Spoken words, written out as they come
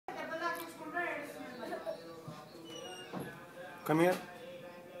Come here.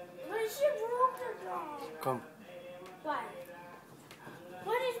 But she broke the doll. Come. Why?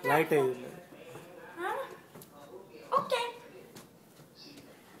 What is that? Light for? Huh? Okay.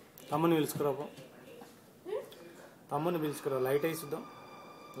 తమ్ముని పిలుచుకురా పో. తమ్ముని పిలుచుకురా. Light అయ్యి చూద్దాం.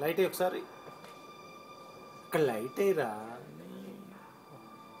 Light అయ్యి ఒకసారి. ఇక్కడ లైట్ అయ్యిరా.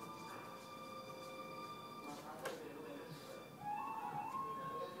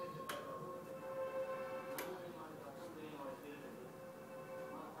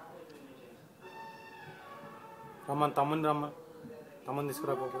 రమ్మని తమ్ముని రమ్మని. తమ్ముని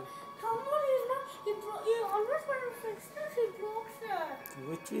తీసుకురా పో. He always wanted to fix this. He broke it.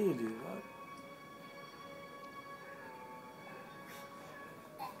 Which really? What?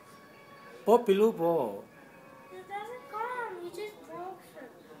 Po pilu po. It doesn't come. He just broke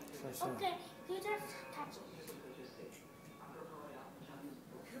it. Sure. Okay, you just touch it.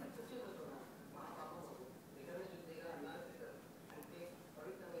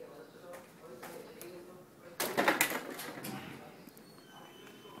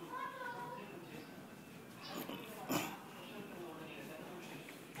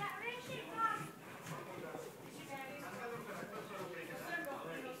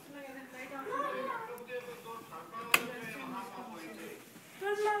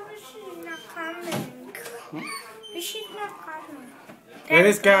 Rishi's not coming. Rishi's not coming. Where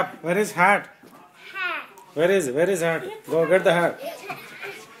is cap? Where is hat? Hat. Where is hat? Go get the hat.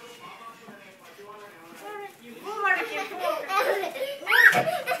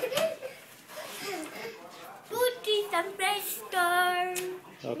 Booty some blaster.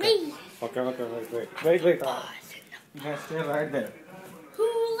 Okay. Okay. Wait. You can stay right there. Who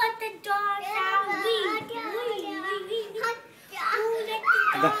let the dogs out? We. Who let the dogs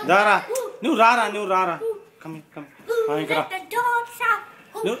Dara. out? Nu rara. Come here. Who let the dogs out?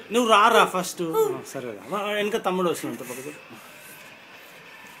 Nu rara first. Sorry. Enka tammudu vastunnadu pakku.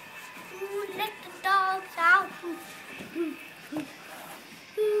 Who let the dogs out?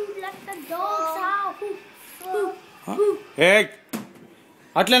 Who let the dogs out? Hey.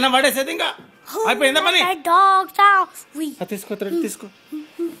 అట్లైనా పడేసేది ఇంకా అయిపోయిందా పని? The dogs out. We. తీసుకో.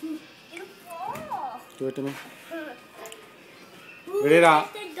 Do it to me. Who Virira.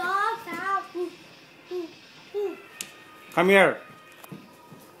 let the dogs out? Come here.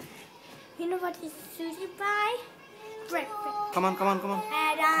 You know what is sushi pie? Rithvik. Come on.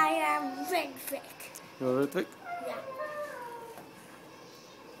 And I am Rithvik. You're Rithvik? Yeah.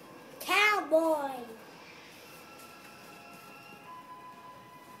 Cowboy.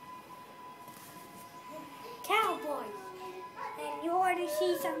 Cowboy. And you want to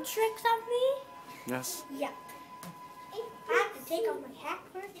see some tricks of me? Yes. Yep. I have to take off my hat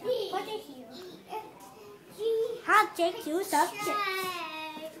first and put it here. I'll take you some tricks.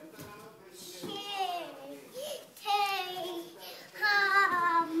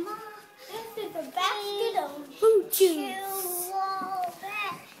 This is a basket of boot shoes.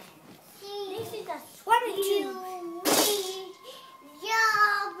 This is a swimming shoe.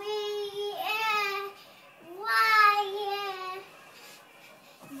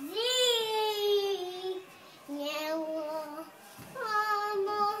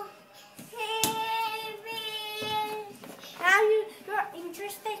 Now you're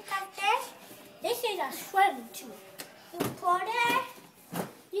interested like this? This is a swimming shoe. You put it,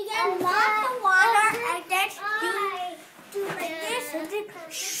 you get lots of water, and then you do like this, and then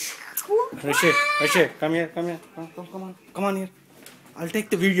Rishi, come here. Come on here. I'll take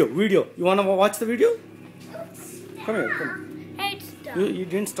the video. You wanna watch the video? Come here. It's the You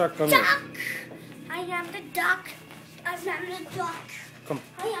didn't start. Come here. duck. I am the duck. I am the duck. Come.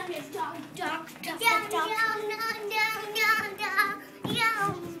 I am the duck.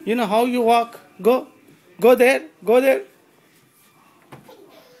 You know how you walk? Go there. What a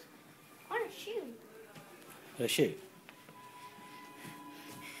shoe. Rishi,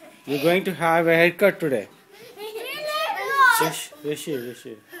 you're going to have a haircut today.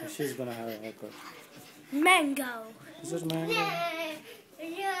 Rishi's gonna have a haircut. Mango. Is it mango?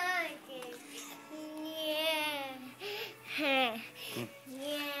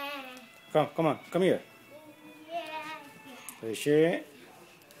 Come here. Rishi.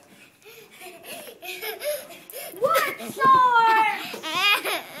 What sword?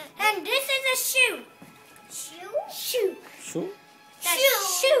 And this is a shoe. Shoe. Shoe?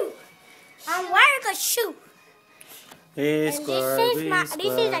 Shoe. I'm wearing a shoe. A And square,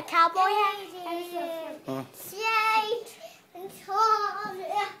 this is a cowboy hat.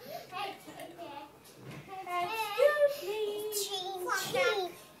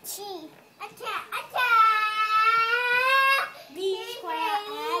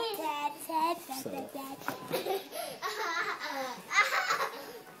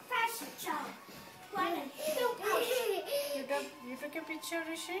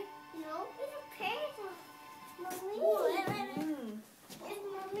 Rishi? No, it's a paper. Mommy. It's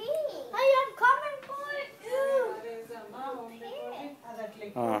mommy. I am coming for you.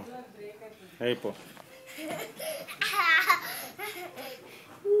 అయిపో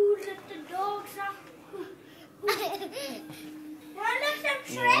Ooh, let the dogs out. Wanna do some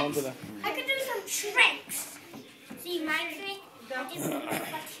tricks? I could do some tricks. See my trick? I just put my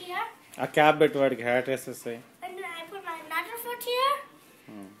foot here. ఆ cap పెట్టి వాడికి hat వేసేస్తాయి. And then I put my another foot here.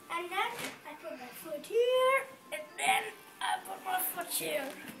 And then I put my foot here. And then I put my foot here.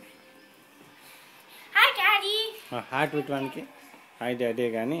 Hi, Daddy. Hat పెట్టడానికి hi daddy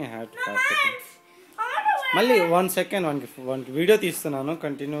కానీ hat No, Mom. I want to wear మళ్ళీ 1 second వానికి video తీస్తున్నాను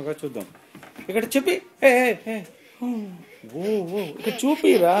కంటిన్యూగా చూద్దాం. ఇక్కడ చెప్పి ఏ ఏ ఏ ఓ ఓ ఇక్కడ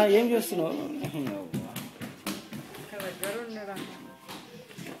చూపిరా ఏం చేస్తున్నావు.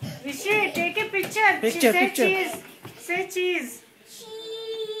 Rishi, take a picture. Picture, Say picture. cheese. Say cheese.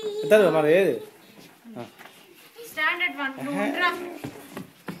 cheese. ఇద్దరు మరి ఏది Standard one. No,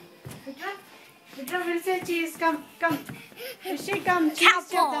 Vitra will say cheese. Come. Rishi, come. Cheese.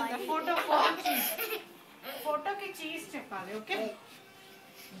 Cowboy. The photo cheese. Photo ki cheese cheppali, okay?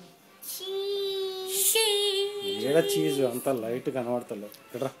 Cheese. ఏడ cheese అంత light కనబడతలేదు.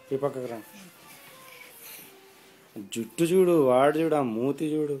 ఇక్కడ ఈ పక్కకు రా. జుట్టు చూడు వాడు చూడు ఆ మూతి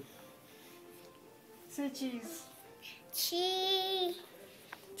చూడు. Say cheese. Cheese.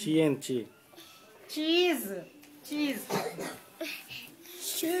 చీ ఏం చీ Cheese. Cheese.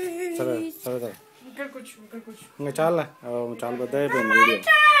 సరే సరే ఇక్కడ కూర్చో. ఇంకా చాలా చాలా పెద్ద అయిపోయింది వీడియో.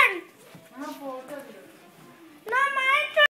 Turn. Photo.